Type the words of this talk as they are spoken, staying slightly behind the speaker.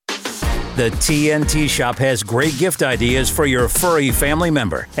The TNT Shop has great gift ideas for your furry family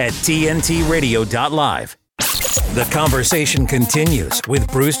member at tntradio.live. The conversation continues with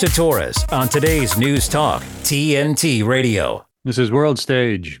Bruce Torres on today's News Talk, TNT Radio. This is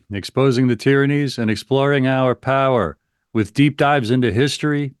Worldstage, exposing the tyrannies and exploring our power with deep dives into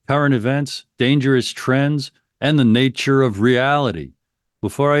history, current events, dangerous trends, and the nature of reality.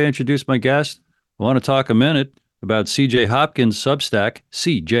 Before I introduce my guest, I want to talk a minute about C.J. Hopkins' Substack,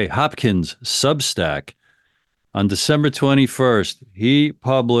 C.J. Hopkins' Substack. On December 21st, he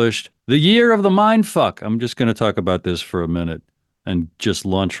published The Year of the Mindfuck. I'm just going to talk about this for a minute and just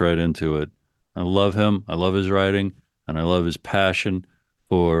launch right into it. I love him. I love his writing, and I love his passion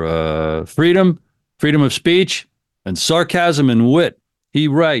for freedom of speech, and sarcasm and wit. He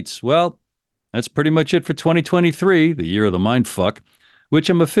writes, well, that's pretty much it for 2023, the year of the mindfuck, which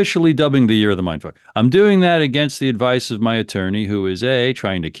I'm officially dubbing the year of the mindfuck. I'm doing that against the advice of my attorney, who is A,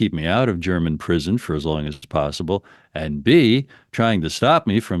 trying to keep me out of German prison for as long as possible, and B, trying to stop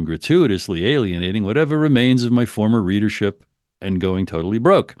me from gratuitously alienating whatever remains of my former readership and going totally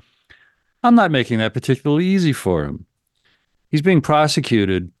broke. I'm not making that particularly easy for him. He's being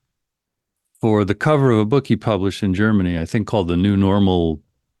prosecuted for the cover of a book he published in Germany, I think called The New Normal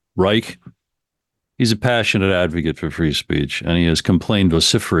Reich. He's a passionate advocate for free speech, and he has complained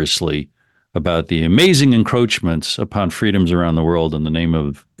vociferously about the amazing encroachments upon freedoms around the world in the name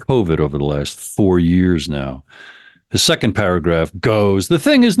of COVID over the last 4 years now. His second paragraph goes, the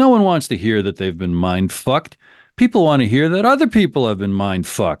thing is, no one wants to hear that they've been mind-fucked. People want to hear that other people have been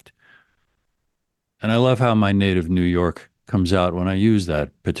mind-fucked. And I love how my native New York comes out when I use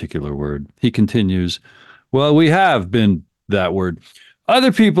that particular word. He continues, well, we have been that word.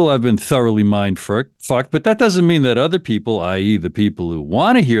 Other people have been thoroughly mind-fucked, but that doesn't mean that other people, i.e. the people who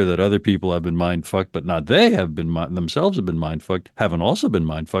want to hear that other people have been mind-fucked, but not they have been themselves have been mind-fucked, haven't also been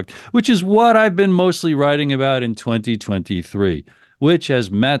mind-fucked, which is what I've been mostly writing about in 2023, which,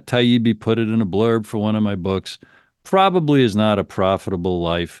 as Matt Taibbi put it in a blurb for one of my books, probably is not a profitable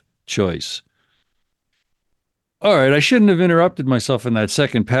life choice. All right, I shouldn't have interrupted myself in that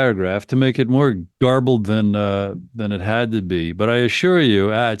second paragraph to make it more garbled than it had to be. But I assure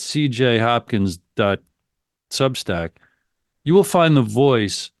you, at cjhopkins.substack, you will find the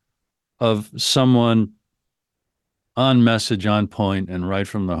voice of someone on message, on point, and right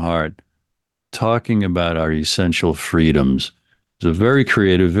from the heart, talking about our essential freedoms. He's a very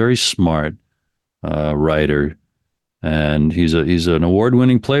creative, very smart writer. And he's an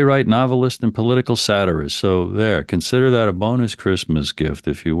award-winning playwright, novelist, and political satirist. So there, consider that a bonus Christmas gift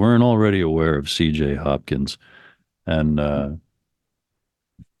if you weren't already aware of C.J. Hopkins. And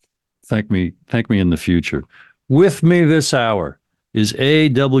thank me in the future. With me this hour is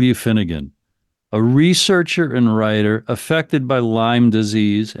A.W. Finnegan, a researcher and writer affected by Lyme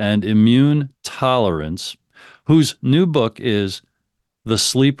disease and immune tolerance, whose new book is The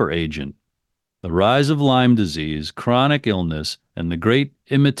Sleeper Agent: The Rise of Lyme Disease, Chronic Illness, and the Great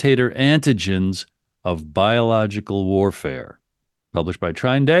Imitator Antigens of Biological Warfare, published by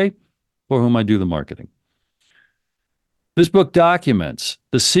Trine Day, for whom I do the marketing. This book documents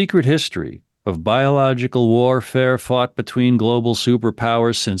the secret history of biological warfare fought between global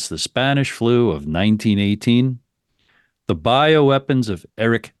superpowers since the Spanish flu of 1918, the bioweapons of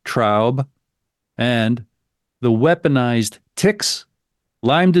Eric Traub, and the weaponized ticks,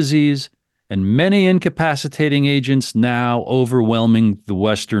 Lyme disease, and many incapacitating agents now overwhelming the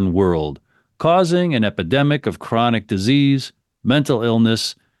Western world, causing an epidemic of chronic disease, mental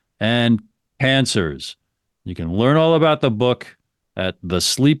illness, and cancers. You can learn all about the book at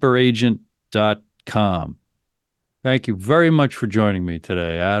thesleeperagent.com. Thank you very much for joining me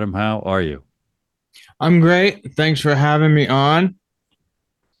today. Adam, how are you? I'm great. Thanks for having me on.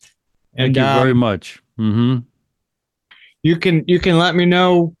 Thank you very much. Mm-hmm. You can let me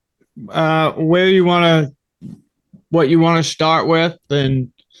know where you want to, what you want to start with,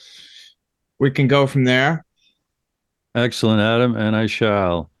 and we can go from there. Excellent, Adam, and I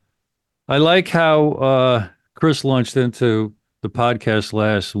shall. I like how Chris launched into the podcast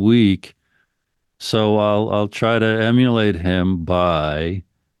last week, so I'll try to emulate him by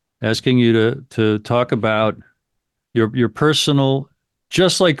asking you to talk about your personal,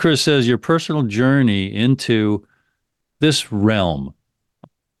 just like Chris says, your personal journey into this realm.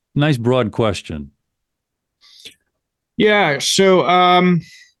 Nice broad question. Yeah, so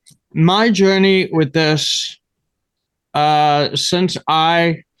my journey with this, since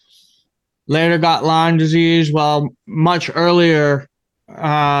I later got Lyme disease, well, much earlier,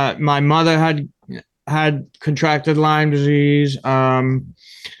 my mother had contracted Lyme disease.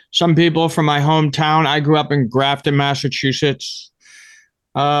 Some people from my hometown, I grew up in Grafton, Massachusetts.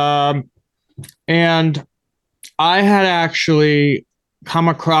 And I had actually come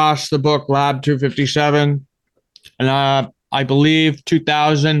across the book Lab 257, and I believe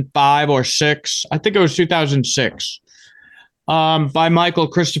 2005 or 6. I think it was 2006, by Michael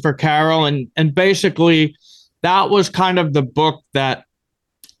Christopher Carroll, and basically that was kind of the book that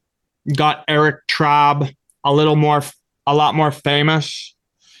got Eric Traub a lot more famous.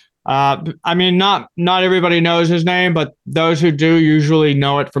 I mean, not everybody knows his name, but those who do usually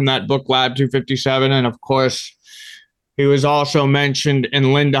know it from that book, Lab 257. And of course, he was also mentioned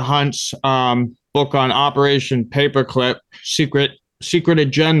in Linda Hunt's book on Operation Paperclip, Secret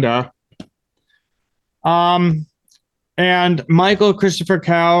Agenda. And Michael Christopher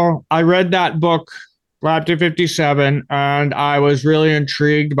Carroll, I read that book, Lab 257, and I was really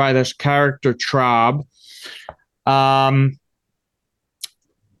intrigued by this character, Traub.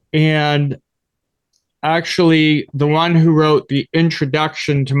 And actually, the one who wrote the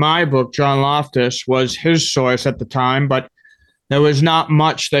introduction to my book, John Loftus, was his source at the time, but there was not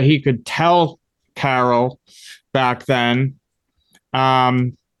much that he could tell Carroll back then.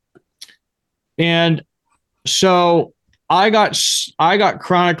 And so I got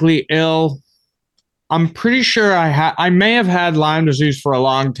chronically ill. I'm pretty sure I may have had Lyme disease for a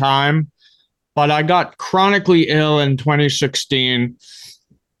long time, but I got chronically ill in 2016.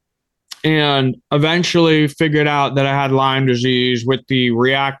 And eventually figured out that I had Lyme disease with the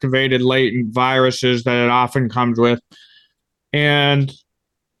reactivated latent viruses that it often comes with, and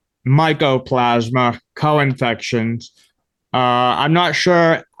mycoplasma co-infections. I'm not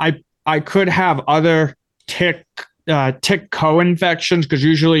sure. I could have other tick co-infections, because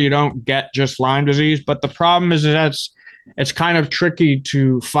usually you don't get just Lyme disease. But the problem is that it's kind of tricky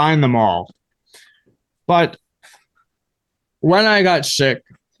to find them all. But when I got sick,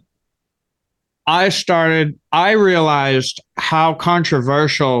 I realized how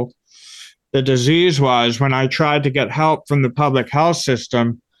controversial the disease was when I tried to get help from the public health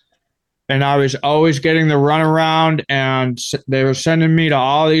system. And I was always getting the runaround, and they were sending me to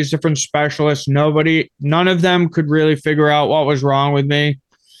all these different specialists. None of them could really figure out what was wrong with me.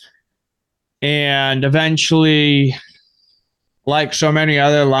 And eventually, like so many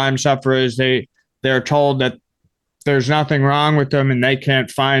other Lyme sufferers, they're told that there's nothing wrong with them and they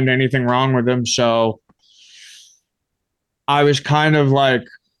can't find anything wrong with them. So I was kind of like,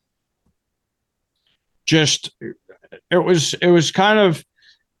 it was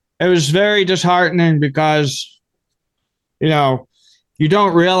very disheartening, because, you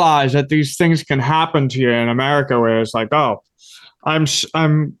don't realize that these things can happen to you in America, where it's like, oh, I'm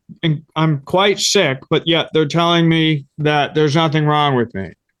quite sick, but yet they're telling me that there's nothing wrong with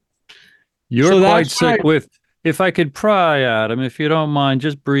me. You're quite sick with, if I could pry, Adam, if you don't mind,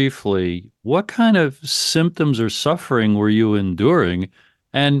 just briefly, what kind of symptoms or suffering were you enduring?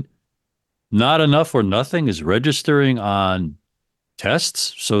 And not enough or nothing is registering on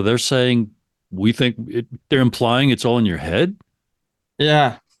tests. So they're saying, they're implying it's all in your head?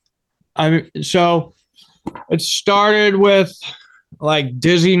 Yeah. So it started with like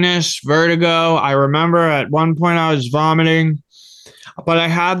dizziness, vertigo. I remember at one point I was vomiting, but I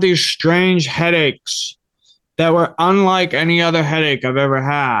had these strange headaches that were unlike any other headache I've ever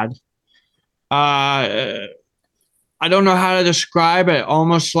had. I don't know how to describe it.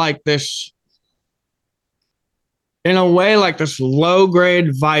 Almost like this, in a way, like this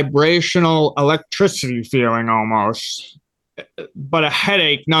low-grade vibrational electricity feeling almost, but a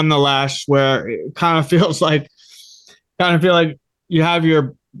headache nonetheless, where it kind of feel like you have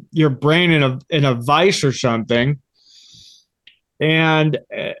your brain in a vice or something. And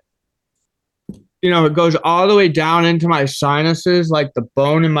it goes all the way down into my sinuses, like the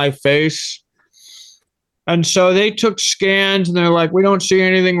bone in my face. And so they took scans and they're like, we don't see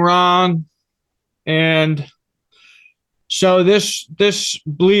anything wrong. And so this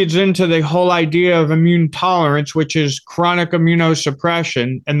bleeds into the whole idea of immune tolerance, which is chronic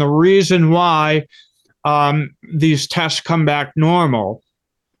immunosuppression, and the reason why these tests come back normal.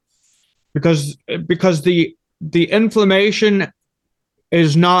 Because the inflammation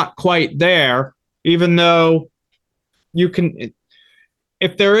is not quite there, even though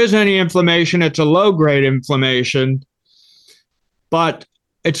if there is any inflammation, it's a low-grade inflammation, but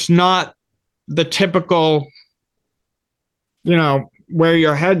it's not the typical, where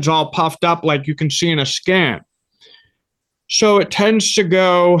your head's all puffed up like you can see in a scan. So it tends to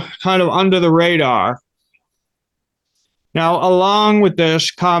go kind of under the radar. Now, along with this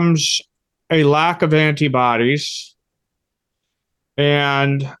comes a lack of antibodies,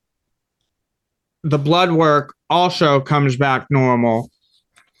 and the blood work also comes back normal.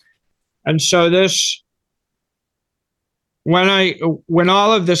 And so this when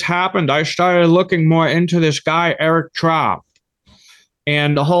all of this happened, I started looking more into this guy, Eric Traub,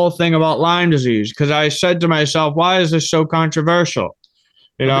 and the whole thing about Lyme disease, because I said to myself, why is this so controversial?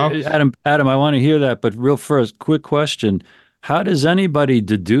 You know? Adam, I want to hear that, but real first, quick question. How does anybody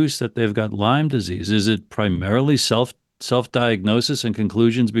deduce that they've got Lyme disease? Is it primarily self-diagnosis and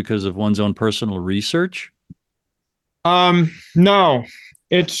conclusions because of one's own personal research? No,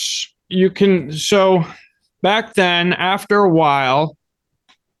 it's you can so back then, after a while,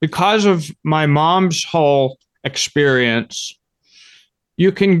 because of my mom's whole experience,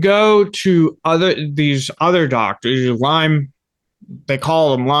 you can go to these other doctors, Lyme, they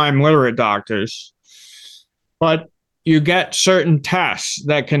call them Lyme literate doctors, but you get certain tests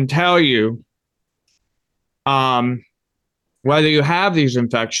that can tell you whether you have these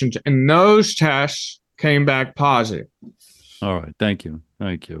infections, and those tests came back positive. All right, thank you.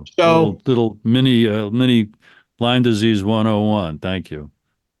 So Little mini Lyme disease 101. Thank you.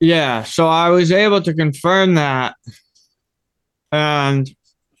 yeah, so I was able to confirm that, and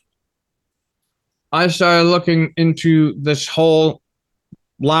I started looking into this whole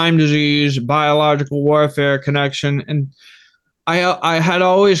Lyme disease biological warfare connection, and I had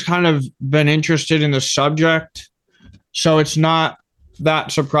always kind of been interested in the subject, so it's not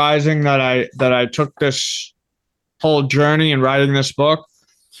that surprising that I took this whole journey in writing this book.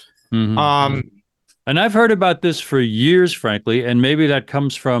 Mm-hmm. And I've heard about this for years, frankly, and maybe that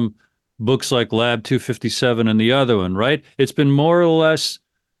comes from books like Lab 257 and the other one, right? It's been more or less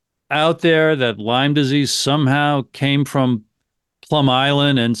out there that Lyme disease somehow came from Plum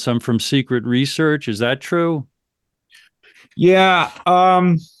Island and some from secret research. Is that true? Yeah,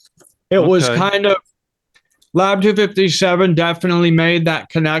 it was kind of Lab 257 definitely made that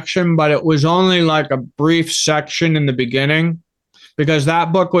connection, but it was only like a brief section in the beginning, because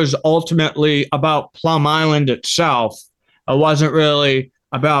that book was ultimately about Plum Island itself. It wasn't really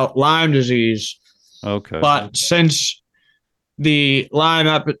about Lyme disease. Okay. But since the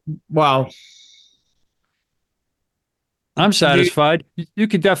I'm satisfied. You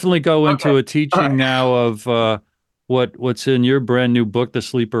could definitely go into a teaching now of what's in your brand new book, The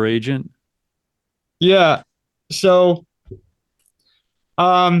Sleeper Agent. Yeah. So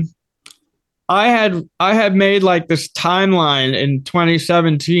I had made like this timeline in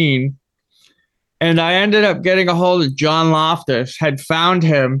 2017, and I ended up getting a hold of John Loftus, had found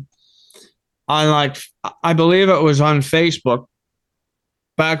him on I believe it was on Facebook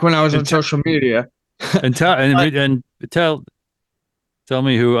back when I was on social media. And tell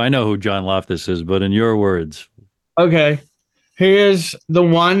me who, I know who John Loftus is, but in your words. Okay. He is the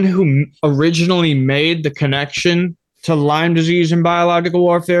one who originally made the connection to Lyme disease and biological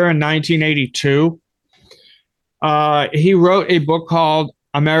warfare in 1982. He wrote a book called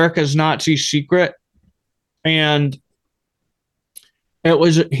America's Nazi Secret, and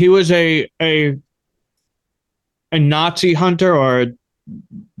he was a Nazi hunter or a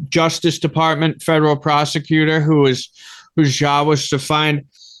Justice Department federal prosecutor whose job was to find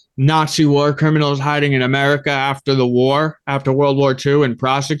Nazi war criminals hiding in America after the war, after World War II, and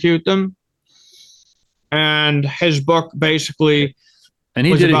prosecute them. And his book basically, and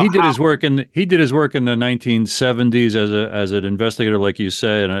he did his work in the 1970s as an investigator, like you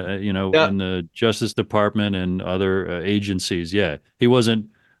say, and in the Justice Department and other agencies. Yeah, he wasn't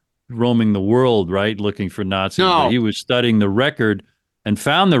roaming the world, right, looking for Nazis. No. But he was studying the record and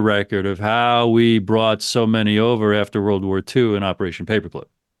found the record of how we brought so many over after World War II in Operation Paperclip.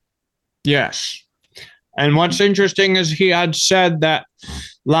 Yes. And what's interesting is he had said that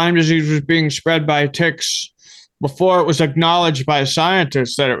Lyme disease was being spread by ticks before it was acknowledged by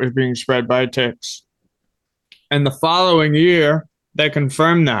scientists that it was being spread by ticks. And the following year, they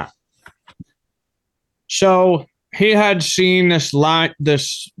confirmed that. So he had seen this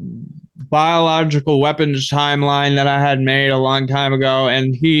biological weapons timeline that I had made a long time ago,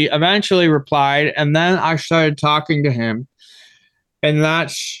 and he eventually replied, and then I started talking to him, and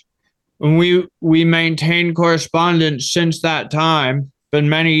that's when we maintained correspondence since that time, been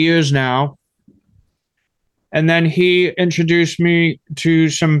many years now. And then he introduced me to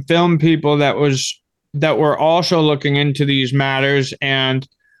some film people that were also looking into these matters, and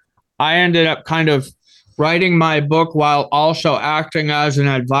I ended up kind of writing my book while also acting as an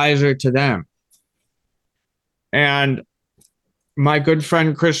advisor to them. And my good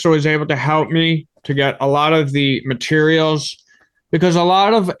friend Crystal was able to help me to get a lot of the materials, because a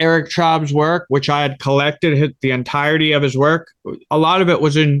lot of Eric Traub's work, which I had collected the entirety of his work, a lot of it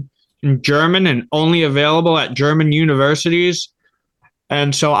was in German and only available at German universities.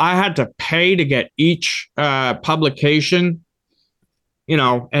 And so I had to pay to get each publication,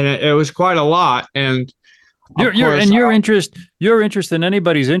 and it was quite a lot. And Your interest and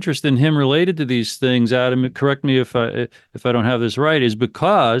anybody's interest in him related to these things, Adam, correct me if I don't have this right, is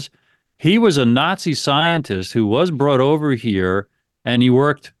because he was a Nazi scientist who was brought over here, and he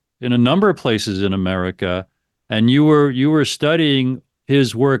worked in a number of places in America, and you were studying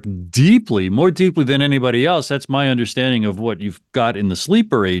his work deeply, more deeply than anybody else. That's my understanding of what you've got in the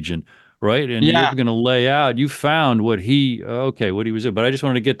sleeper agent, right? And you're going to lay out, you found what he was doing. But I just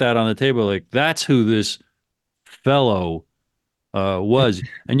wanted to get that on the table. Like, that's who this fellow was.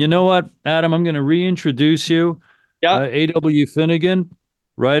 And you know what, Adam, I'm going to reintroduce you. A.W. Finnegan,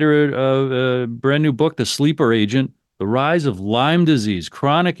 writer of a brand new book, The Sleeper Agent, The Rise of Lyme Disease,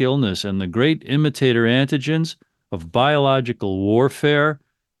 Chronic Illness, and the Great Imitator Antigens of Biological Warfare.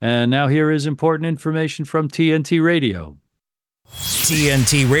 And now here is important information from TNT Radio.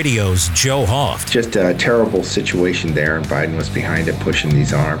 TNT Radio's Joe Hoft. Just a terrible situation there, and Biden was behind it, pushing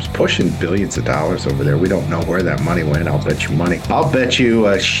these arms, pushing billions of dollars over there. We don't know where that money went. I'll bet you money. I'll bet you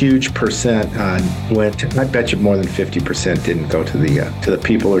a huge percent went. I bet you more than 50% didn't go to the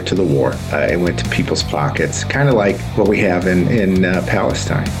people or to the war. It went to people's pockets, kind of like what we have in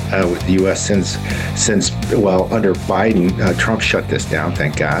Palestine with the U.S. since under Biden, Trump shut this down,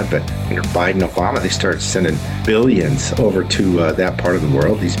 thank God. But under Biden, Obama, they started sending billions over to that part of the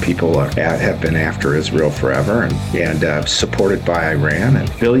world. These people have been after Israel forever and supported by Iran,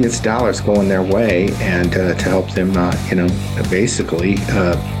 and billions of dollars going their way, and to help them, basically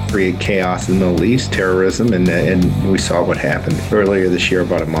create chaos in the Middle East, terrorism, and we saw what happened earlier this year,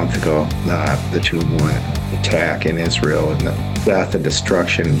 about a month ago, the 2-1 attack in Israel, and the death and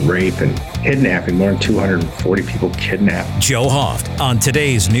destruction, rape, and kidnapping. More than 240 people kidnapped. Joe Hoft on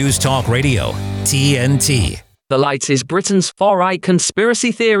today's News Talk Radio, TNT. The Light is Britain's far-right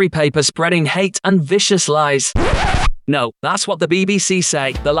conspiracy theory paper spreading hate and vicious lies. No, that's what the BBC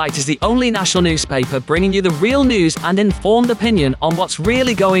say. The Light is the only national newspaper bringing you the real news and informed opinion on what's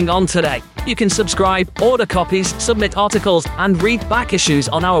really going on today. You can subscribe, order copies, submit articles, and read back issues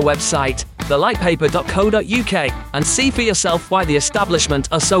on our website, thelightpaper.co.uk, and see for yourself why the establishment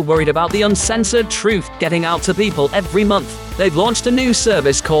are so worried about the uncensored truth getting out to people every month. They've launched a new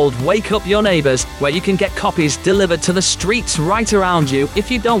service called Wake Up Your Neighbours, where you can get copies delivered to the streets right around you if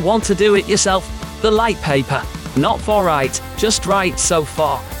you don't want to do it yourself. The Light Paper. Not for right, just right so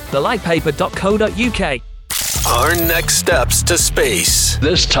far. Thelightpaper.co.uk. Our next steps to space.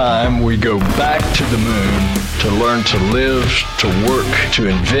 This time we go back to the moon to learn to live, to work, to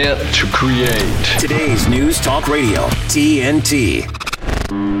invent, to create. Today's News Talk Radio, TNT.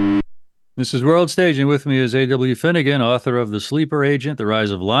 This is Worldstage, and with me is A.W. Finnegan, author of The Sleeper Agent, The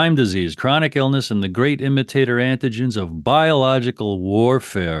Rise of Lyme Disease, Chronic Illness, and the Great Imitator Antigens of Biological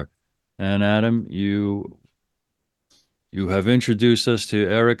Warfare. And Adam, you have introduced us to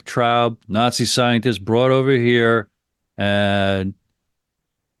Eric Traub, Nazi scientist brought over here, and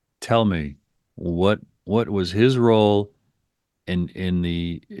tell me what was his role in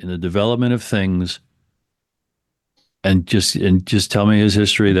the development of things, and just tell me his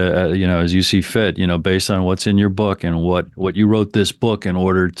history, that as you see fit, based on what's in your book and what you wrote this book in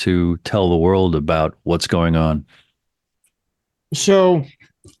order to tell the world about what's going on. So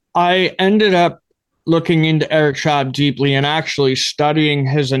I ended up looking into Eric Traub deeply and actually studying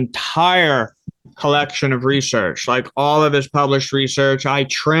his entire collection of research, like all of his published research. I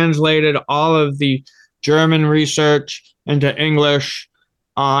translated all of the German research into English.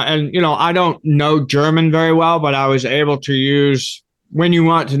 And I don't know German very well, but I was able to use, when you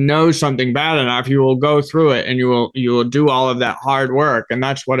want to know something bad enough, you will go through it and you will do all of that hard work. And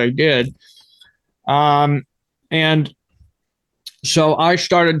that's what I did. And so I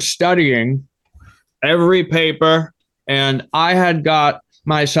started studying every paper, and I had got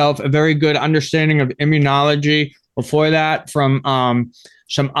myself a very good understanding of immunology before that from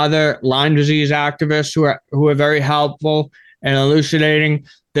some other Lyme disease activists who are very helpful in elucidating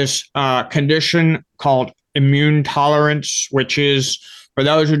this condition called immune tolerance, which is, for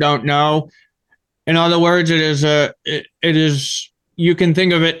those who don't know, in other words, it is you can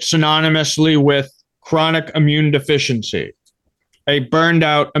think of it synonymously with chronic immune deficiency. A burned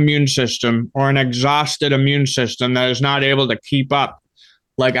out immune system, or an exhausted immune system that is not able to keep up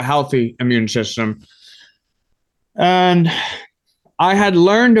like a healthy immune system. And I had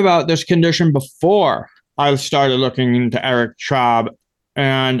learned about this condition before I started looking into Eric Traub.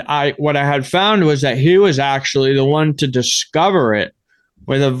 And what I had found was that he was actually the one to discover it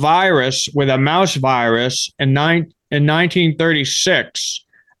with a mouse virus in 1936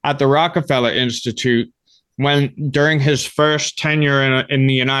 at the Rockefeller Institute, during his first tenure in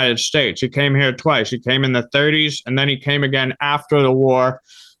the United States. He came here twice. He came in the 30s, and then he came again after the war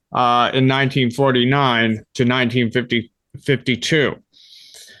in 1949 to 1952.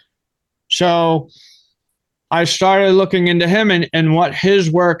 So I started looking into him, and what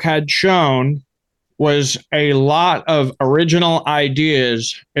his work had shown was a lot of original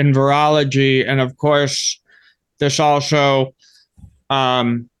ideas in virology. And of course, this also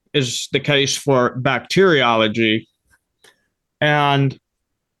is the case for bacteriology. And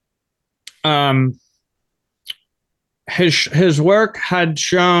his work had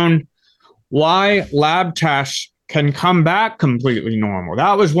shown why lab tests can come back completely normal.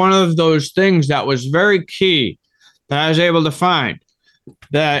 That was one of those things that was very key that I was able to find.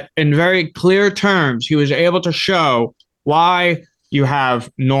 That in very clear terms, he was able to show why you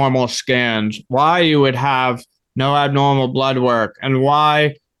have normal scans, why you would have no abnormal blood work, and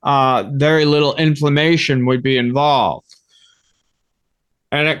why very little inflammation would be involved.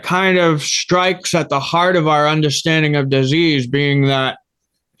 And it kind of strikes at the heart of our understanding of disease, being that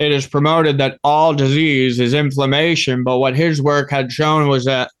it is promoted that all disease is inflammation, but what his work had shown was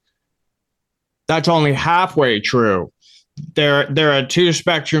that that's only halfway true. There are two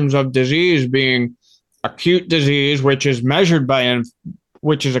spectrums of disease, being acute disease, which is measured by,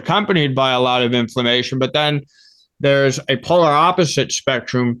 which is accompanied by a lot of inflammation, but then there's a polar opposite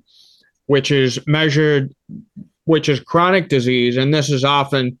spectrum, which is measured, which is chronic disease, and this is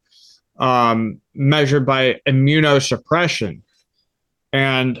often measured by immunosuppression.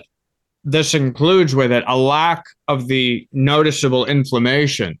 And this includes with it a lack of the noticeable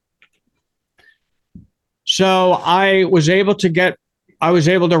inflammation. So I was able to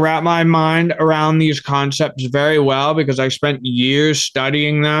wrap my mind around these concepts very well because I spent years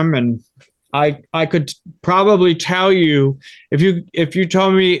studying them, and I could probably tell you, if you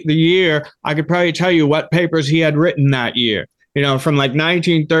told me the year, I could probably tell you what papers he had written that year, from like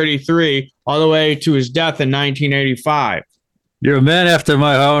 1933 all the way to his death in 1985. You're a man after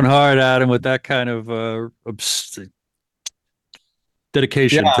my own heart, Adam, with that kind of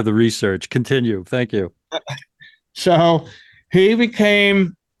dedication to the research. Continue. Thank you. So he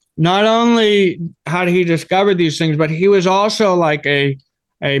became, not only how he discovered these things, but he was also like a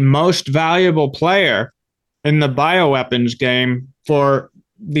most valuable player in the bioweapons game for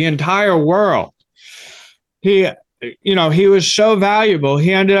the entire world. He was so valuable,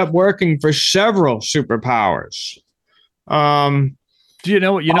 he ended up working for several superpowers. Do you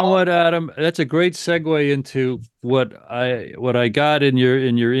know what, Adam? That's a great segue into what I got in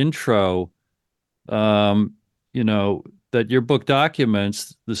your intro. That your book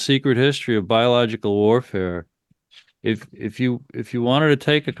documents the secret history of biological warfare. If you wanted to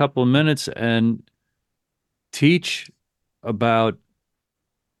take a couple of minutes and teach about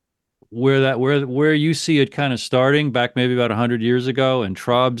where you see it kind of starting back maybe about 100 years ago and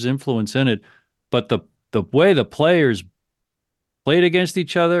Traub's influence in it, but the way the players played against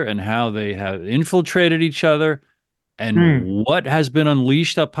each other and how they have infiltrated each other and what has been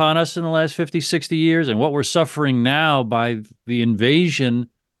unleashed upon us in the last 50, 60 years and what we're suffering now by the invasion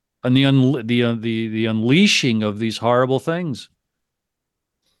and the unleashing of these horrible things.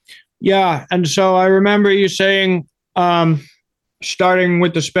 Yeah, and so I remember you saying, starting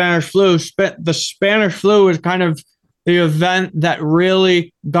with the Spanish flu, the Spanish flu is kind of the event that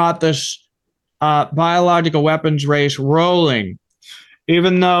really got this biological weapons race rolling.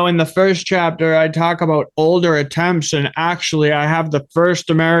 Even though in the first chapter I talk about older attempts, and actually I have the first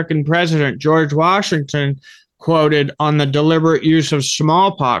American president, George Washington, quoted on the deliberate use of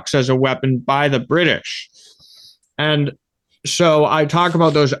smallpox as a weapon by the British. And so I talk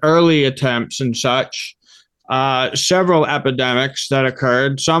about those early attempts and such, several epidemics that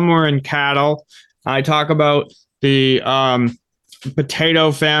occurred. Some were in cattle. I talk about the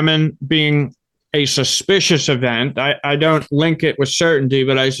potato famine being a suspicious event. I don't link it with certainty,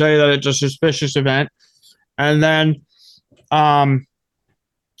 but I say that it's a suspicious event. And then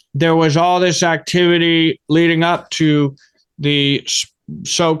there was all this activity leading up to the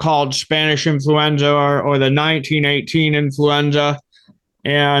so-called Spanish influenza or the 1918 influenza.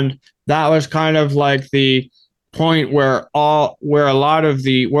 And that was kind of like the point where a lot of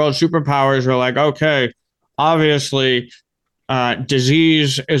the world superpowers were like, okay, obviously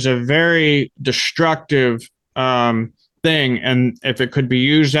disease is a very destructive thing. And if it could be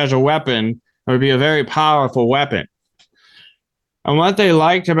used as a weapon, it would be a very powerful weapon. And what they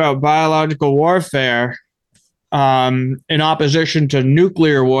liked about biological warfare, in opposition to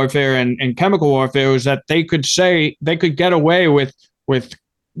nuclear warfare and chemical warfare, was that they could get away with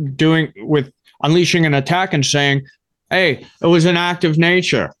unleashing an attack and saying, hey, it was an act of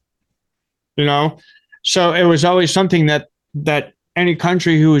nature. So it was always something that any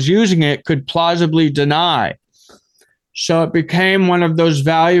country who was using it could plausibly deny. So it became one of those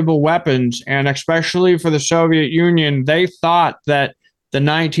valuable weapons. And especially for the Soviet Union, they thought that the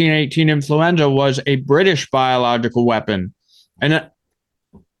 1918 influenza was a British biological weapon. And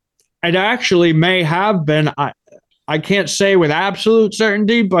it actually may have been. I can't say with absolute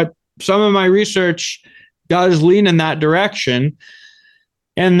certainty, but some of my research does lean in that direction.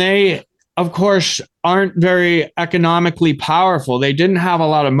 And they, of course, aren't very economically powerful. They didn't have a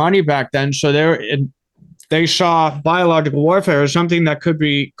lot of money back then. So they saw biological warfare as something that could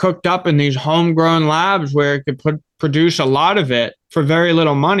be cooked up in these homegrown labs where it could produce a lot of it for very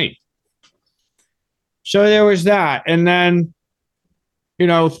little money. So there was that. And then,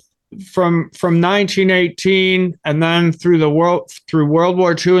 from 1918 and then through World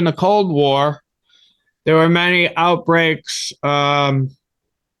War II and the Cold War, there were many outbreaks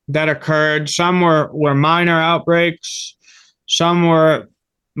that occurred. Some were minor outbreaks, some were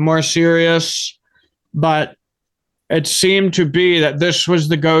more serious, but it seemed to be that this was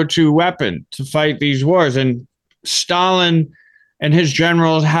the go-to weapon to fight these wars. And Stalin and his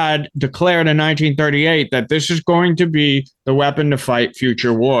generals had declared in 1938 that this is going to be the weapon to fight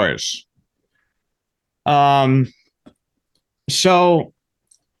future wars. Eric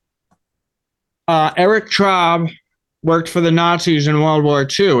Traub worked for the Nazis in World War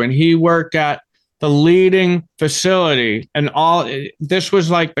II, and he worked at the leading facility, and this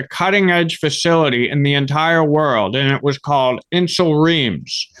was like the cutting edge facility in the entire world, and it was called Insel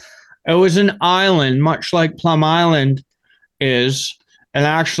Reims. It was an island, much like Plum Island is, and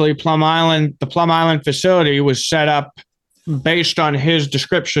actually the Plum Island facility was set up based on his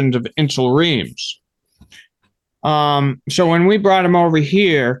descriptions of Insel Reims. So when we brought him over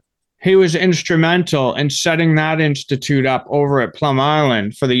here, he was instrumental in setting that institute up over at Plum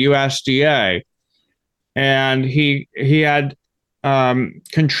Island for the USDA. And he had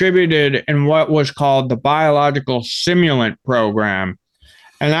contributed in what was called the Biological Simulant Program.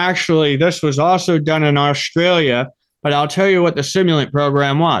 And actually, this was also done in Australia, but I'll tell you what the simulant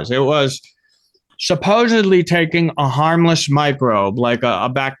program was. It was supposedly taking a harmless microbe, like a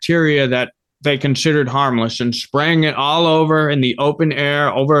bacteria that they considered harmless, and spraying it all over in the open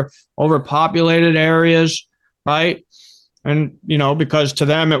air, over populated areas, right? And, because to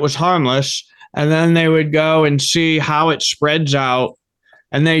them it was harmless. And then they would go and see how it spreads out.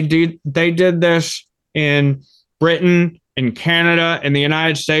 And they did this in Britain, in Canada, in the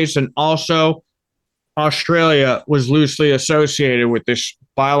United States, and also Australia was loosely associated with this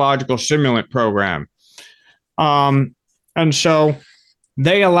biological simulant program. And so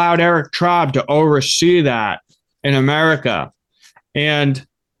they allowed Eric Traub to oversee that in America. And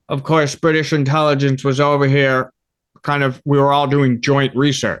of course, British intelligence was over here, we were all doing joint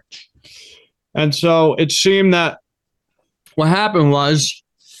research. And so it seemed that what happened was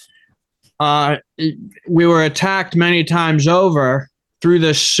we were attacked many times over through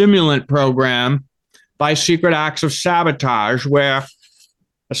the simulant program by secret acts of sabotage, where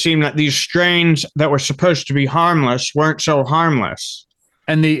it seemed that these strains that were supposed to be harmless weren't so harmless.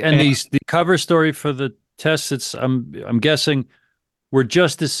 And the cover story for the tests, it's I'm guessing, were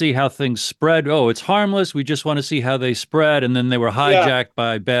just to see how things spread. Oh, it's harmless. We just want to see how they spread, and then they were hijacked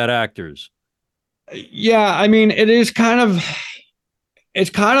by bad actors. Yeah, I mean, it's kind of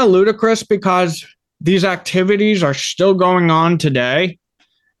ludicrous because these activities are still going on today,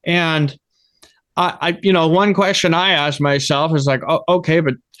 and I one question I ask myself is like, oh, okay,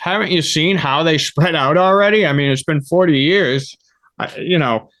 but haven't you seen how they spread out already? I mean, it's been 40 years.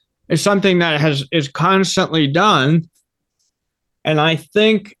 It's something that is constantly done. And I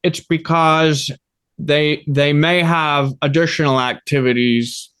think it's because they may have additional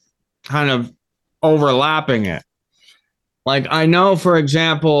activities kind of overlapping it. Like, I know, for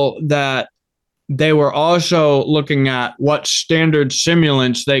example, that they were also looking at what standard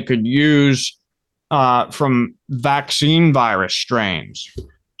simulants they could use from vaccine virus strains.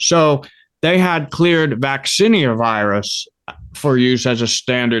 So they had cleared vaccinia virus for use as a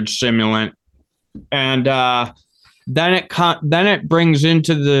standard simulant. And then it brings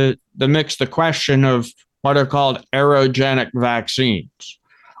into the mix the question of what are called aerogenic vaccines.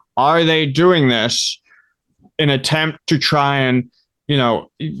 Are they doing this in attempt to try and,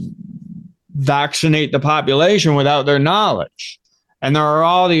 vaccinate the population without their knowledge? And there are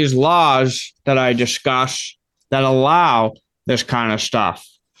all these laws that I discuss that allow this kind of stuff,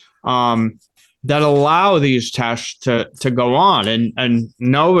 that allow these tests to go on, and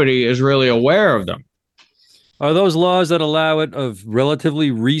nobody is really aware of them. Are those laws that allow it of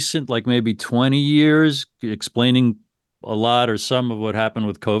relatively recent, like maybe 20 years, explaining a lot or some of what happened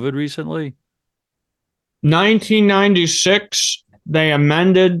with COVID recently? 1996, they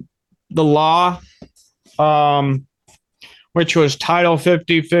amended the law which was Title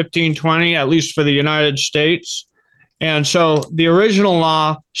 50, 1520, at least for the United States. And so the original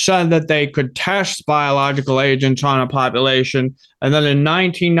law said that they could test biological agents on a population. And then in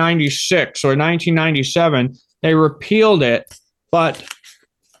 1996 or 1997, they repealed it,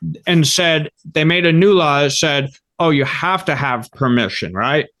 and said they made a new law that said, oh, you have to have permission,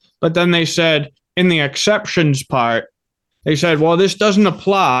 right? But then they said in the exceptions part, they said, well, this doesn't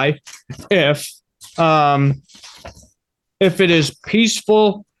apply if it is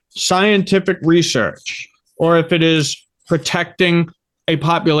peaceful scientific research, or if it is protecting a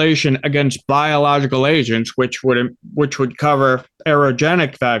population against biological agents, which would cover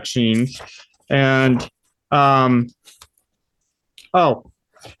aerogenic vaccines. And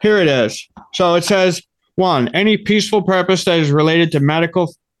here it is. So it says, 1, any peaceful purpose that is related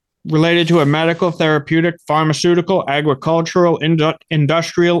to a medical, therapeutic, pharmaceutical, agricultural,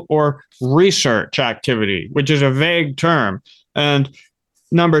 industrial, or research activity, which is a vague term. And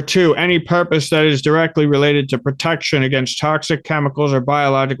number 2, any purpose that is directly related to protection against toxic chemicals or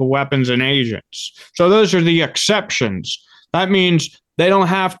biological weapons and agents. So those are the exceptions. That means they don't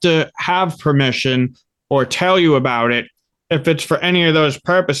have to have permission or tell you about it if it's for any of those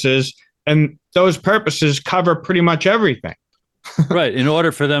purposes. And those purposes cover pretty much everything. Right. In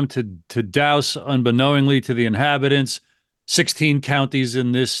order for them to douse, unbeknowingly to the inhabitants, 16 counties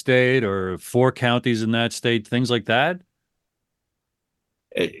in this state or 4 counties in that state, things like that?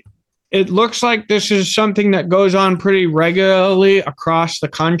 It looks like this is something that goes on pretty regularly across the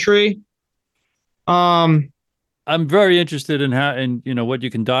country. I'm very interested in how, and what you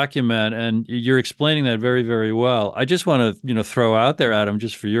can document, and you're explaining that very, very well. I just want to, throw out there, Adam,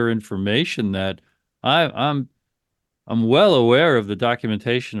 just for your information, that I'm well aware of the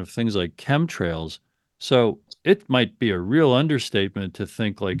documentation of things like chemtrails. So it might be a real understatement to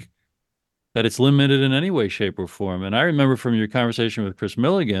think like that it's limited in any way, shape, or form. And I remember from your conversation with Chris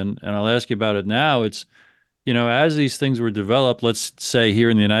Milligan, and I'll ask you about it now, it's, as these things were developed, let's say here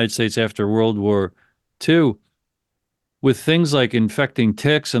in the United States after World War II, with things like infecting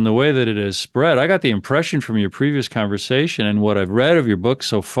ticks and the way that it has spread, I got the impression from your previous conversation and what I've read of your book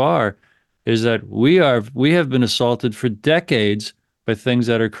so far is that we have been assaulted for decades by things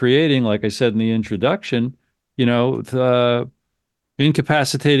that are creating, like I said in the introduction, the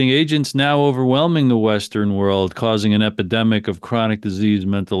incapacitating agents now overwhelming the Western world, causing an epidemic of chronic disease,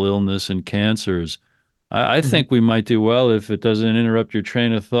 mental illness, and cancers. I think we might do well, if it doesn't interrupt your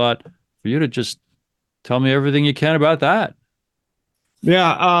train of thought, for you to just tell me everything you can about that.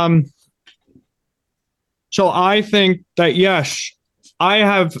 Yeah. So I think that, yes, I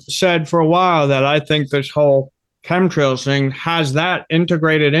have said for a while that I think this whole chemtrails thing has that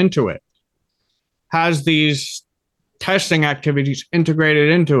integrated into it, has these testing activities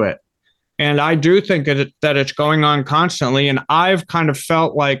integrated into it. And I do think that it's going on constantly. And I've kind of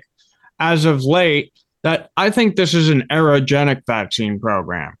felt like, as of late, that I think this is an aerogenic vaccine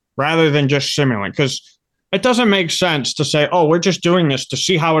program rather than just simulant, because it doesn't make sense to say, oh, we're just doing this to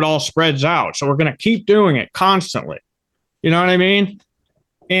see how it all spreads out, so we're going to keep doing it constantly. You know what I mean?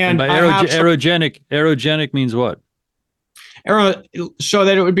 And by aerogenic means what? So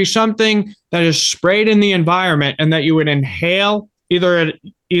that it would be something that is sprayed in the environment and that you would inhale, either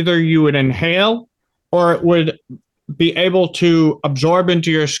you would inhale or it would be able to absorb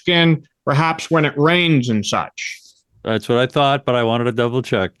into your skin, perhaps when it rains and such. That's what I thought, but I wanted to double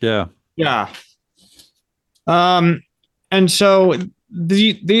check. Yeah. Yeah. And so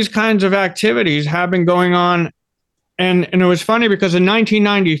these kinds of activities have been going on. And it was funny because in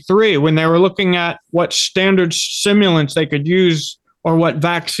 1993, when they were looking at what standard simulants they could use or what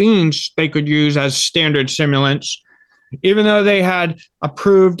vaccines they could use as standard simulants, even though they had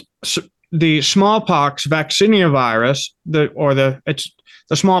approved the smallpox vaccinia virus, the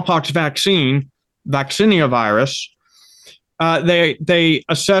smallpox vaccine, vaccinia virus, they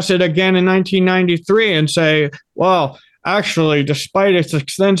assess it again in 1993 and say, well, actually, despite its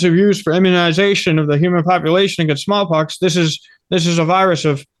extensive use for immunization of the human population against smallpox, this is a virus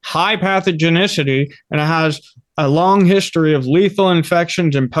of high pathogenicity, and it has a long history of lethal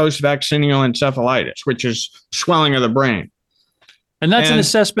infections and post-vaccinal encephalitis, which is swelling of the brain. And that's an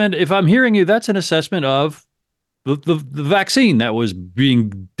assessment, if I'm hearing you, that's an assessment of the vaccine that was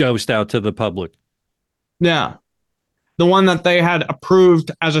being dosed out to the public. Yeah. The one that they had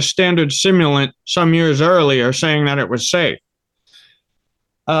approved as a standard simulant some years earlier, saying that it was safe.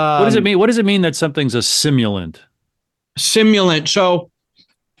 What does it mean? What does it mean that something's a simulant? Simulant. So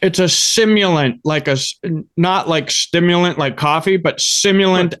it's a simulant, not like stimulant like coffee, but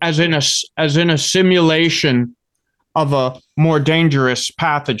simulant as in a simulation of a more dangerous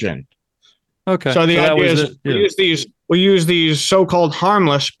pathogen. Okay. So the idea is we we use these so-called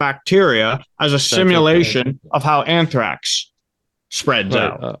harmless bacteria as a simulation of how anthrax spreads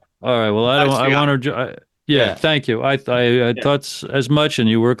out. All right. Well, I want to. Yeah, thank you. I thought as much, and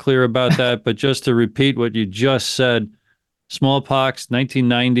you were clear about that. But just to repeat what you just said, smallpox,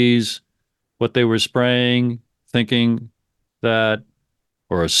 1990s, what they were spraying, thinking that,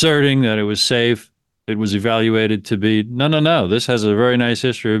 or asserting that it was safe. It was evaluated to be, no. This has a very nice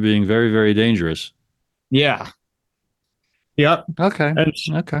history of being very, very dangerous. Yeah. Yep. Okay.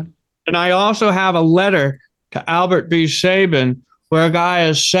 And I also have a letter to Albert B. Sabin where a guy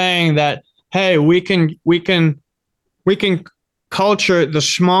is saying that, hey, we can culture the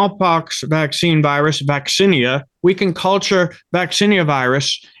smallpox vaccine virus, vaccinia. We can culture vaccinia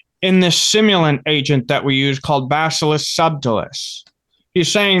virus in this simulant agent that we use called Bacillus subtilis.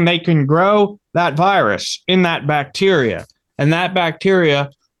 He's saying they can grow that virus in that bacteria. And that bacteria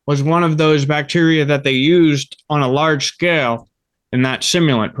was one of those bacteria that they used on a large scale in that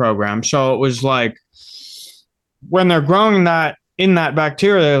simulant program. So it was like, when they're growing that in that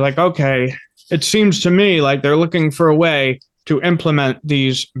bacteria, they're like, okay, it seems to me like they're looking for a way to implement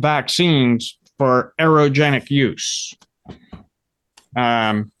these vaccines for aerogenic use.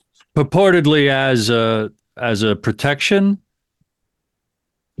 Purportedly as a protection.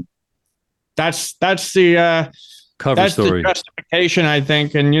 That's the cover story. The justification, I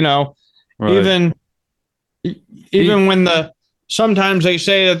think. And right. even when sometimes they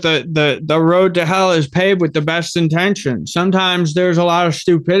say that the road to hell is paved with the best intentions. Sometimes there's a lot of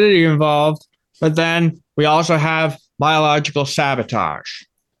stupidity involved, but then we also have biological sabotage.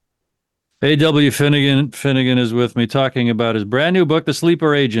 A.W. Finnegan is with me talking about his brand new book, The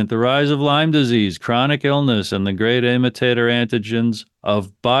Sleeper Agent, The Rise of Lyme Disease, Chronic Illness, and the Great Imitator Antigens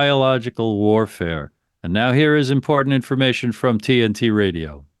of Biological Warfare. And now here is important information from TNT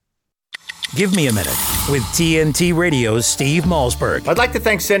Radio. Give me a minute with TNT Radio's Steve Malzberg. I'd like to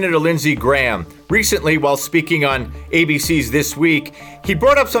thank Senator Lindsey Graham. Recently, while speaking on ABC's This Week, he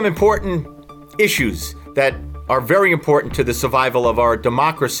brought up some important issues that are very important to the survival of our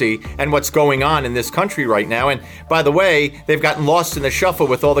democracy and what's going on in this country right now. And by the way, they've gotten lost in the shuffle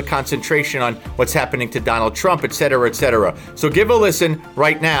with all the concentration on what's happening to Donald Trump, et cetera, et cetera. So give a listen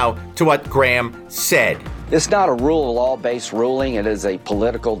right now to what Graham said. It's not a rule of law based ruling. It is a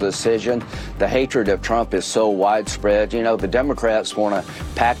political decision. The hatred of Trump is so widespread. The Democrats want to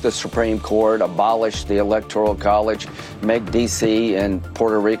pack the Supreme Court, abolish the Electoral College, make D.C. and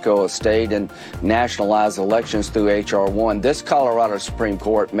Puerto Rico a state, and nationalize elections through H.R. 1. This Colorado Supreme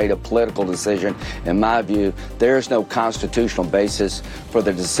Court made a political decision. In my view, there is no constitutional basis for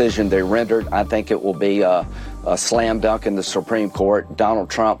the decision they rendered. I think it will be a slam dunk in the Supreme Court. Donald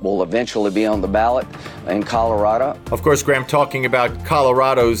Trump will eventually be on the ballot in Colorado. Of course, Graham talking about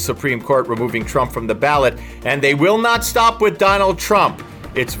Colorado's Supreme Court removing Trump from the ballot, and they will not stop with Donald Trump.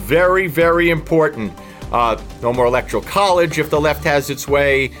 It's very, very important. No more Electoral College if the left has its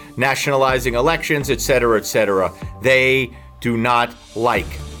way, nationalizing elections, et cetera, et cetera. They do not like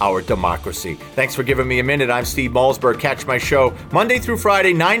our democracy. Thanks for giving me a minute. I'm Steve Malzberg. Catch my show Monday through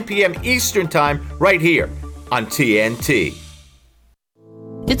Friday, 9 p.m. Eastern Time, right here on TNT.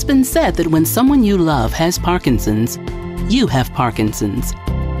 It's been said that when someone you love has Parkinson's, you have Parkinson's.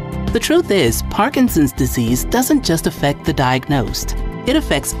 The truth is, Parkinson's disease doesn't just affect the diagnosed. It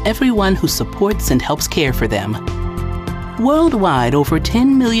affects everyone who supports and helps care for them. Worldwide, over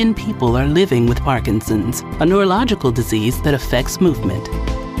 10 million people are living with Parkinson's, a neurological disease that affects movement.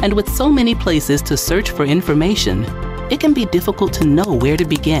 And with so many places to search for information, it can be difficult to know where to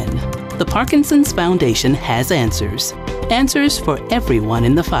begin. The Parkinson's Foundation has answers. Answers for everyone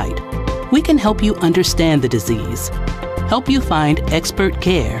in the fight. We can help you understand the disease, help you find expert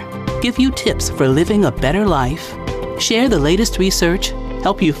care, give you tips for living a better life, share the latest research,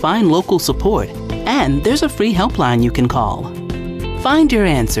 help you find local support, and there's a free helpline you can call. Find your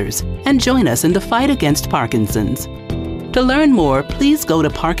answers and join us in the fight against Parkinson's. To learn more, please go to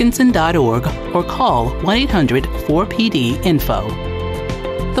parkinson.org or call 1-800-4PD-INFO.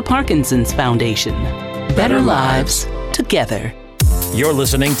 The Parkinson's Foundation. Better lives together. You're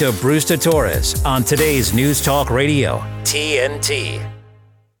listening to Brewster Torres on today's News Talk Radio, TNT.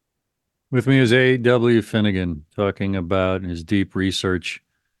 With me is A.W. Finnegan talking about his deep research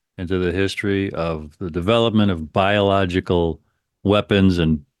into the history of the development of biological weapons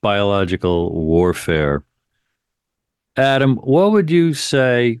and biological warfare. Adam, what would you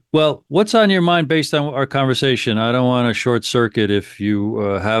say? Well, what's on your mind based on our conversation? I don't want to short circuit if you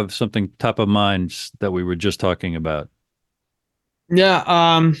have something top of mind that we were just talking about.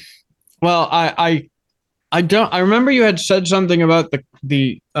 Yeah. Well, I don't. I remember you had said something about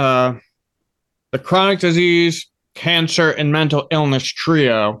the chronic disease cancer and mental illness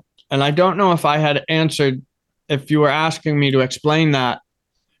trio. And I don't know if I had answered if you were asking me to explain that,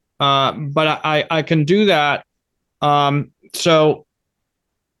 but I can do that. So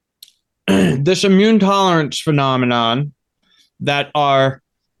this immune tolerance phenomenon that are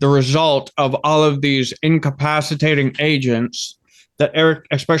the result of all of these incapacitating agents that Eric,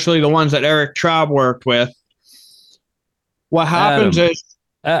 especially the ones that Eric Traub worked with, what happens is...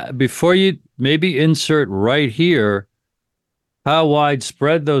 before you maybe insert right here how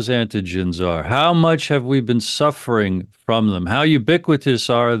widespread those antigens are, how much have we been suffering from them, how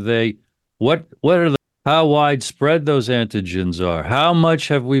ubiquitous are they, what are the, how widespread those antigens are, how much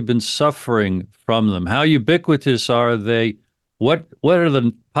have we been suffering from them, how ubiquitous are they, what are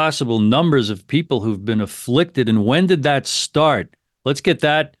the possible numbers of people who've been afflicted, and when did that start? Let's get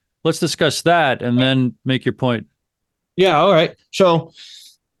that, let's discuss that, and then make your point. Yeah, all right. So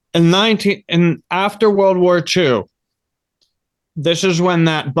after World War II, this is when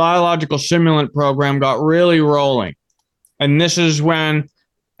that biological simulant program got really rolling. And this is when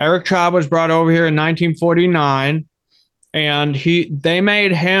Eric Traub was brought over here in 1949, and they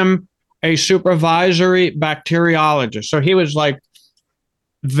made him a supervisory bacteriologist. So he was like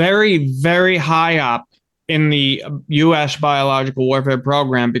very, very high up in the U.S. biological warfare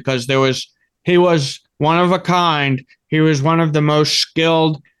program because he was one of a kind. He was one of the most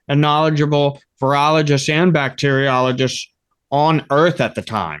skilled and knowledgeable virologists and bacteriologists on Earth at the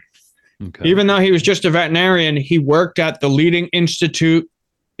time. Okay. Even though he was just a veterinarian, he worked at the leading institute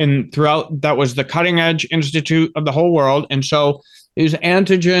that was the cutting edge institute of the whole world. And so these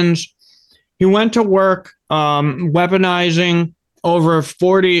antigens, he went to work weaponizing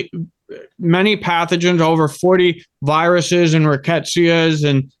many pathogens, over 40 viruses and rickettsias.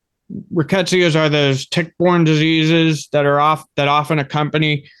 And rickettsias are those tick-borne diseases that often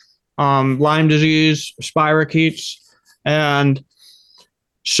accompany Lyme disease, spirochetes. And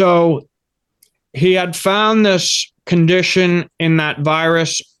so he had found this condition in that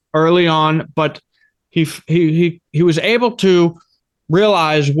virus early on, but he was able to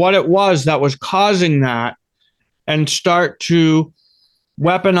realize what it was that was causing that and start to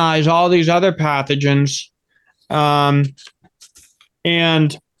weaponize all these other pathogens. And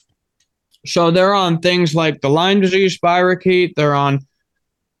so they're on things like the Lyme disease spirochete. They're on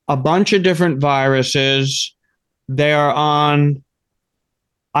a bunch of different viruses. They're on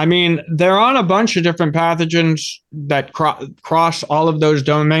a bunch of different pathogens that cross all of those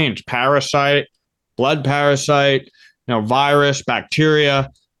domains: parasite, blood parasite, virus,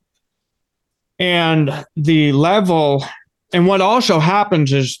 bacteria. And what also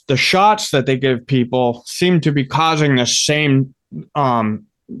happens is the shots that they give people seem to be causing the same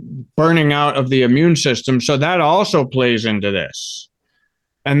burning out of the immune system. So that also plays into this.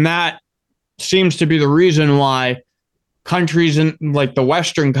 And that seems to be the reason why countries like the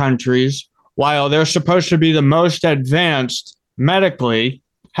Western countries, while they're supposed to be the most advanced medically,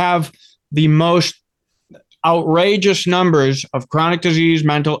 have the most outrageous numbers of chronic disease,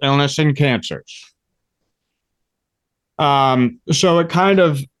 mental illness, and cancers. So it kind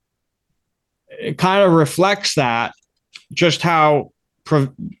of reflects that, just how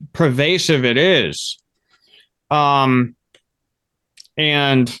pervasive it is. And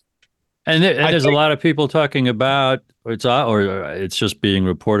there's a lot of people talking about it's just being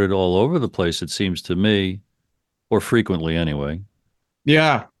reported all over the place, it seems to me, or frequently anyway.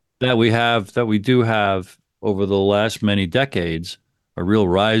 Yeah. That we do have over the last many decades a real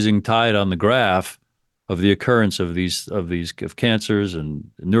rising tide on the graph of the occurrence of cancers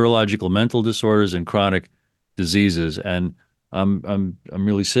and neurological mental disorders and chronic diseases. And I'm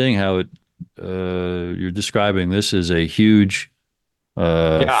really seeing how you're describing this as a huge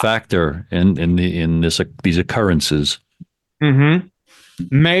factor in these occurrences. Mm-hmm.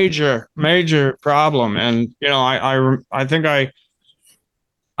 Major problem. And I think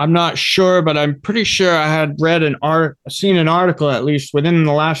I'm not sure, but I'm pretty sure I had seen an article, at least within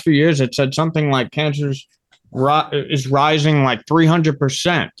the last few years, that said something like cancer is rising like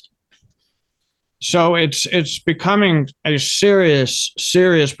 300%. So it's becoming a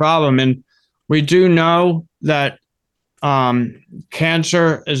serious problem. And we do know that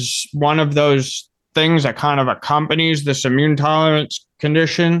cancer is one of those things that kind of accompanies this immune tolerance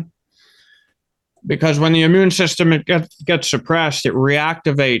condition, because when the immune system gets suppressed, it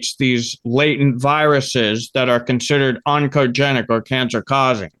reactivates these latent viruses that are considered oncogenic or cancer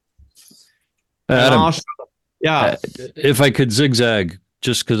causing. Adam, if I could zigzag,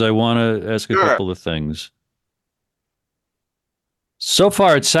 just because I want to ask a couple of things. So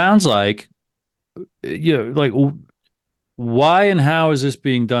far, it sounds like why and how is this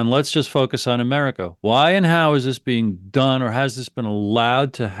being done? Let's just focus on America. Why and how is this being done, or has this been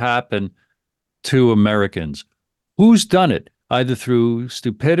allowed to happen to Americans? Who's done it, either through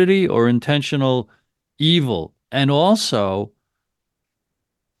stupidity or intentional evil? And also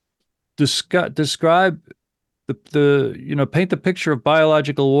describe paint the picture of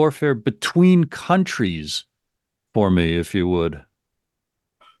biological warfare between countries for me, if you would.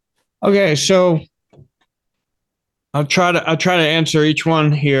 Okay, so I'll try to answer each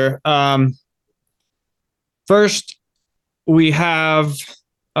one here. First, we have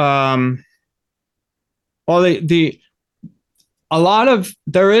there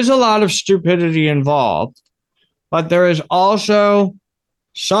is a lot of stupidity involved, but there is also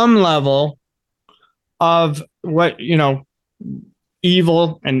some level of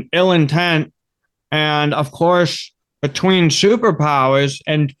evil and ill intent, and of course between superpowers.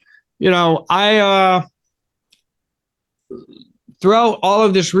 And I throughout all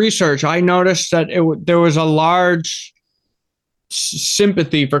of this research, I noticed that there was a large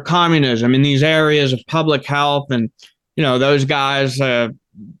sympathy for communism in these areas of public health, and those guys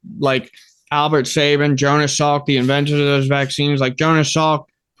like Albert Sabin, Jonas Salk, the inventors of those vaccines. Like Jonas Salk,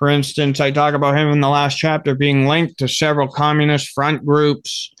 for instance, I talk about him in the last chapter being linked to several communist front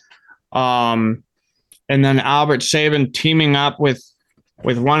groups, and then Albert Sabin teaming up with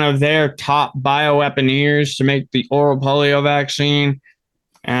one of their top bioweaponeers to make the oral polio vaccine.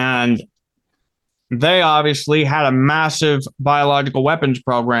 And they obviously had a massive biological weapons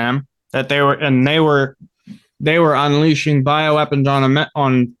program that they were unleashing bioweapons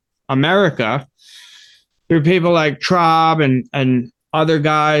on America through people like Traub and other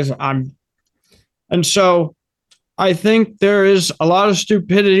guys. And so I think there is a lot of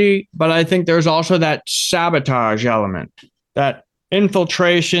stupidity, but I think there's also that sabotage element, that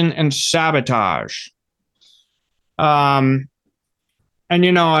infiltration and sabotage. I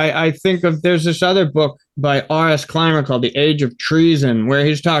think there's this other book by R.S. Clymer called The Age of Treason, where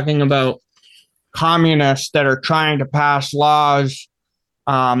he's talking about communists that are trying to pass laws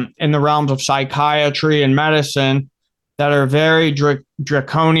in the realms of psychiatry and medicine that are very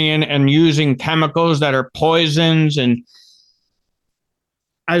draconian and using chemicals that are poisons, and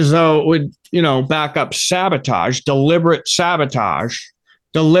as though it would, back up sabotage, deliberate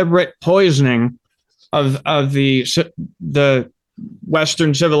poisoning of the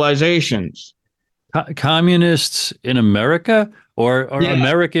Western civilizations. Communists in America, or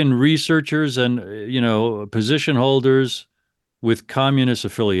American researchers and position holders with communist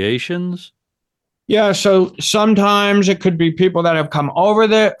affiliations? Yeah, so sometimes it could be people that have come over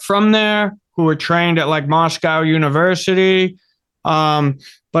there from there who were trained at like Moscow University,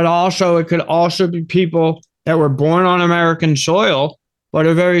 but also it could also be people that were born on American soil but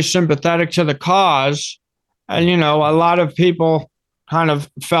are very sympathetic to the cause. And a lot of people kind of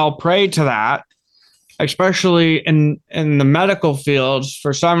fell prey to that, especially in the medical fields.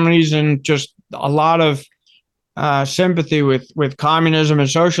 For some reason, just a lot of sympathy with communism and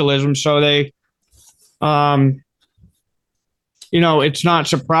socialism. So they, it's not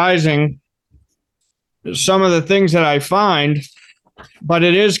surprising some of the things that I find, but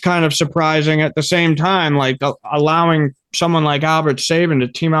it is kind of surprising at the same time, like allowing someone like Albert Sabin to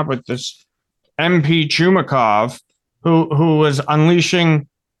team up with this MP Chumakov, who was unleashing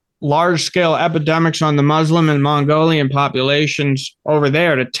large-scale epidemics on the Muslim and Mongolian populations over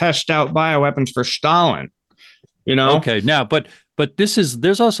there to test out bioweapons for Stalin. Okay, now, but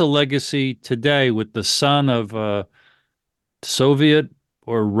there's also legacy today with the son of Soviet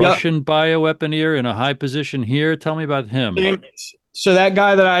or Russian bioweaponeer in a high position here. Tell me about him. So that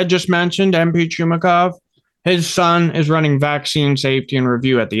guy that I just mentioned, MP Chumakov, his son is running vaccine safety and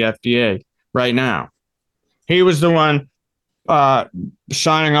review at the FDA right now. He was the one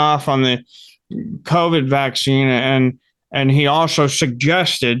signing off on the COVID vaccine, and he also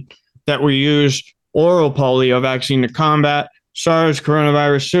suggested that we use oral polio vaccine to combat SARS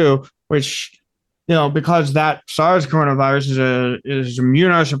coronavirus 2, which, because that SARS coronavirus is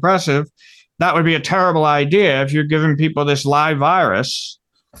immunosuppressive, that would be a terrible idea if you're giving people this live virus.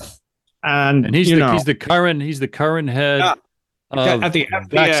 And he's the current head of at the FDA.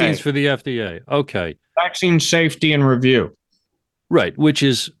 Vaccines for the FDA. Okay. Vaccine safety and review. Right, which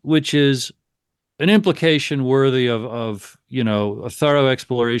is an implication worthy of a thorough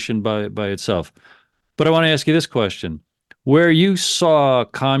exploration by itself. But I want to ask you this question: where you saw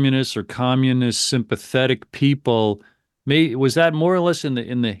communists or communist sympathetic people, was that more or less in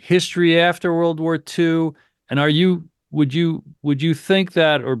the history after World War II? And would you think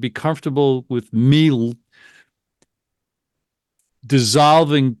that, or be comfortable with me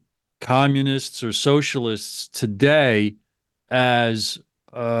dissolving communists or socialists today as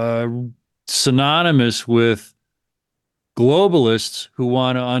synonymous with globalists who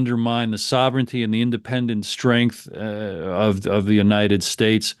want to undermine the sovereignty and the independent strength of the United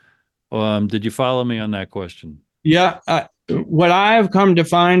States. Did you follow me on that question? Yeah. What I have come to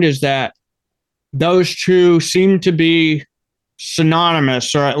find is that those two seem to be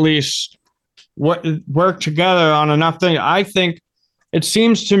synonymous, or at least work together on enough things. I think it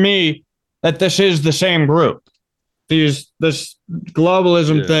seems to me that this is the same group. This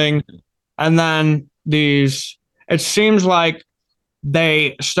globalism thing, and then it seems like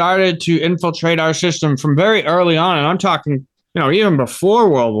they started to infiltrate our system from very early on. And I'm talking, even before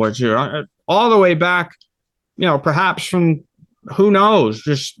World War II, all the way back, perhaps from, who knows,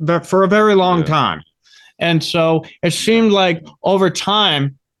 just for a very long time. And so it seemed like over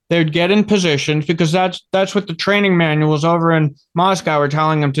time they'd get in positions, because that's what the training manuals over in Moscow were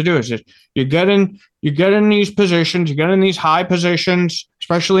telling them to do. Is that you get in these positions, you get in these high positions,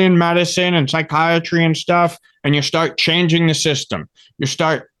 especially in medicine and psychiatry and stuff, and you start changing the system. You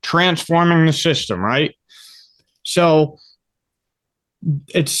start transforming the system, right? So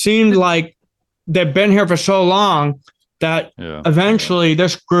it seemed like they've been here for so long that eventually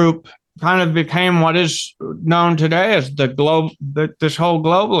this group kind of became what is known today as this whole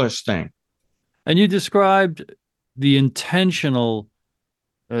globalist thing. And you described the intentional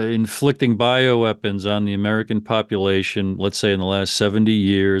inflicting bioweapons on the American population, let's say in the last 70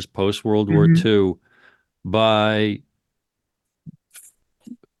 years, post-World War II, by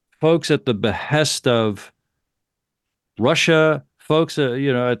folks at the behest of Russia, folks,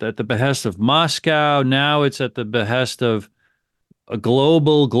 at the behest of Moscow. Now it's at the behest of a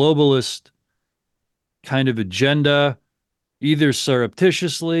globalist kind of agenda, either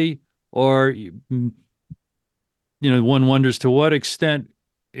surreptitiously or, one wonders to what extent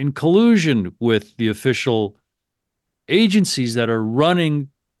in collusion with the official agencies that are running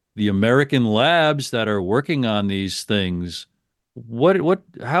the American labs that are working on these things.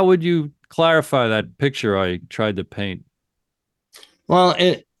 How would you clarify that picture I tried to paint? Well,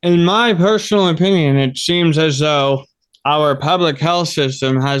 in my personal opinion, it seems as though our public health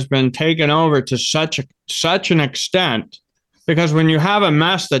system has been taken over to such an extent, because when you have a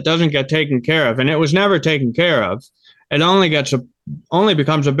mess that doesn't get taken care of, and it was never taken care of, it only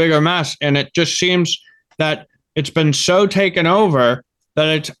becomes a bigger mess. And it just seems that it's been so taken over that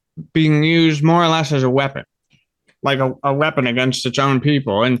it's being used more or less as a weapon, like a weapon against its own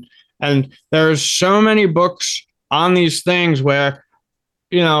people. And there's so many books on these things where,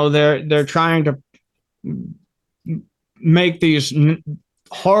 they're trying to make these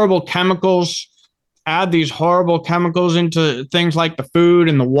horrible chemicals, add these horrible chemicals into things like the food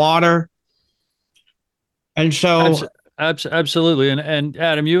and the water. And so absolutely. And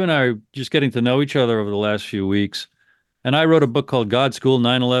Adam, you and I are just getting to know each other over the last few weeks. And I wrote a book called God School,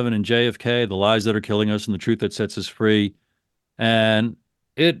 9/11 and JFK, The Lies That Are Killing Us and the Truth That Sets Us Free. And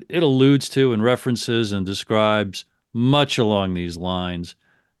it alludes to and references and describes much along these lines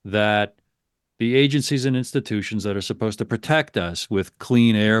that the agencies and institutions that are supposed to protect us with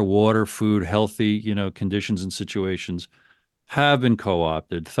clean air, water, food, healthy, conditions and situations have been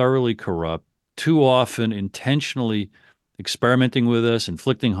co-opted, thoroughly corrupt, too often intentionally experimenting with us,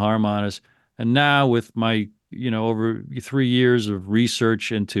 inflicting harm on us. And now with my, over 3 years of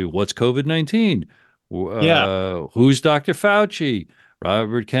research into what's COVID-19, who's Dr. Fauci,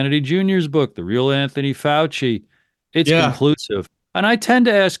 Robert Kennedy Jr.'s book, The Real Anthony Fauci, it's conclusive. And I tend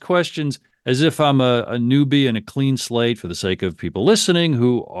to ask questions as if I'm a newbie and a clean slate, for the sake of people listening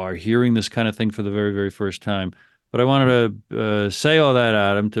who are hearing this kind of thing for the very, very first time. But I wanted to say all that,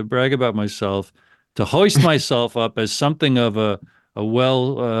 Adam, to brag about myself, to hoist myself up as something of a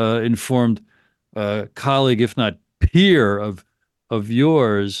well-informed colleague, if not peer of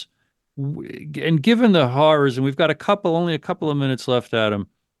yours. And given the horrors, and we've got only a couple of minutes left, Adam,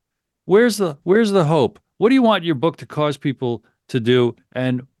 where's the hope? What do you want your book to cause people to do,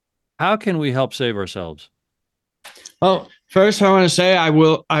 and how can we help save ourselves? Well, first I want to say I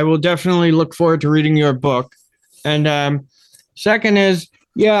will definitely look forward to reading your book. And second is,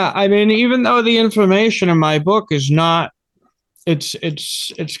 even though the information in my book is not,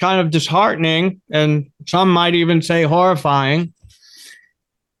 it's kind of disheartening, and some might even say horrifying,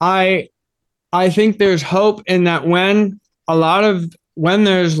 I think there's hope in that when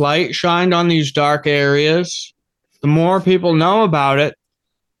there's light shined on these dark areas, the more people know about it,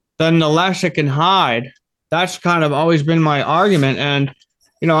 then the less it can hide. That's kind of always been my argument. And,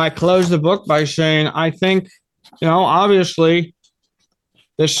 I close the book by saying, I think, obviously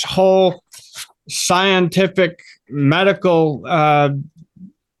this whole scientific medical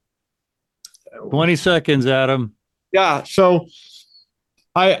 20 seconds, Adam. Yeah. So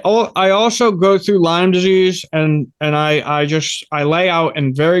I also go through Lyme disease, and I lay out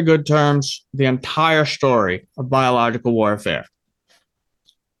in very good terms the entire story of biological warfare.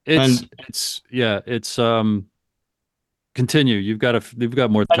 Continue. You've got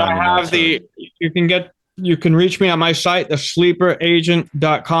more time. And I have you can reach me on my site,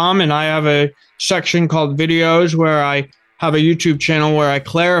 thesleeperagent.com, and I have a section called videos where I have a YouTube channel where I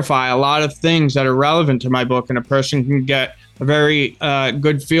clarify a lot of things that are relevant to my book, and a person can get a very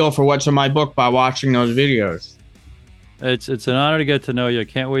good feel for what's in my book by watching those videos. It's an honor to get to know you. I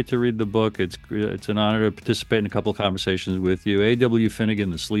can't wait to read the book. It's an honor to participate in a couple of conversations with you. A.W.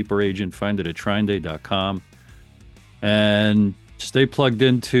 Finnegan, the Sleeper Agent. Find it at trineday.com. And stay plugged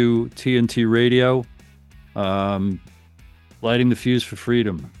into TNT Radio, lighting the fuse for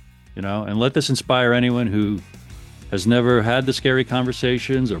freedom, and let this inspire anyone who has never had the scary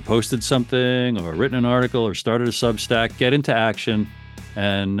conversations or posted something or written an article or started a Substack. Get into action.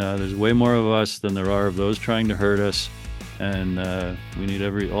 And there's way more of us than there are of those trying to hurt us. And we need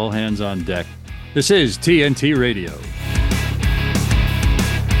all hands on deck. This is TNT Radio.